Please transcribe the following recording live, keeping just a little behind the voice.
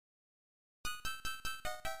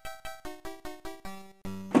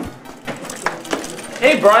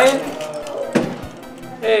Hey, Brian.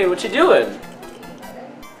 Hey, what you doing?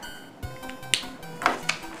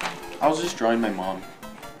 I was just drawing my mom.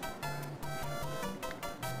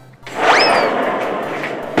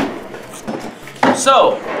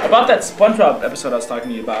 So, about that SpongeBob episode I was talking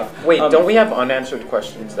to you about. Wait, don't we have unanswered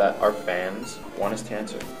questions that our fans want us to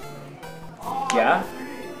answer? Yeah?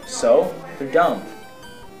 So? They're dumb.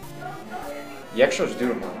 The extras do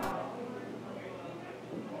them.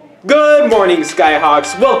 Good morning,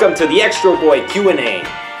 Skyhawks. Welcome to the Extro Boy Q A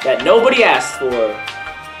that nobody asked for.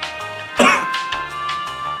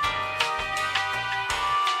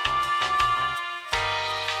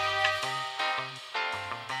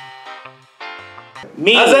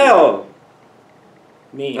 Me. Hazel.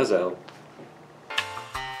 Me. Hazel.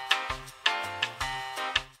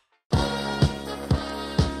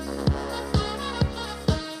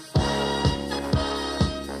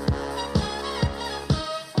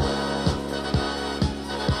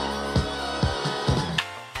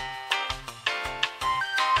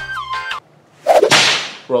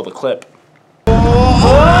 Roll the clip.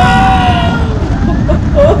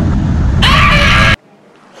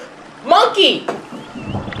 Monkey.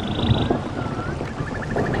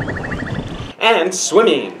 And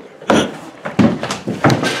swimming.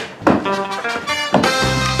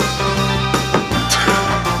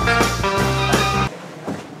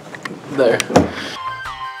 There.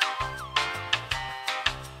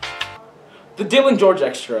 The Dylan George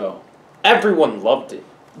Extra. Everyone loved it.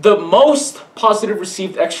 The most positive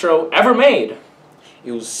received Extra ever made.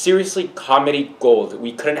 It was seriously comedy gold.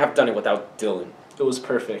 We couldn't have done it without Dylan. It was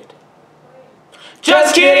perfect.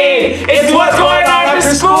 Just kidding! It's what's going on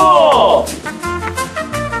after school!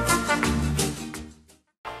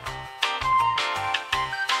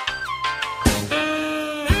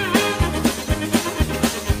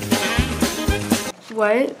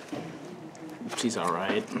 What? She's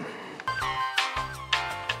alright.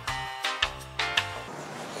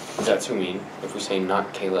 Is that too mean if we say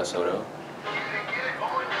not Kayla Soto?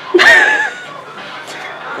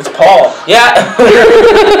 It's Paul. Yeah!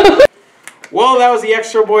 Well, that was the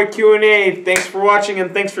Extra Boy Q&A. Thanks for watching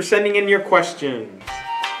and thanks for sending in your questions.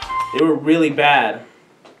 They were really bad.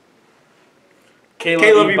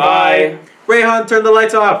 Kayla, bye. Rayhan, turn the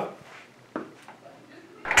lights off.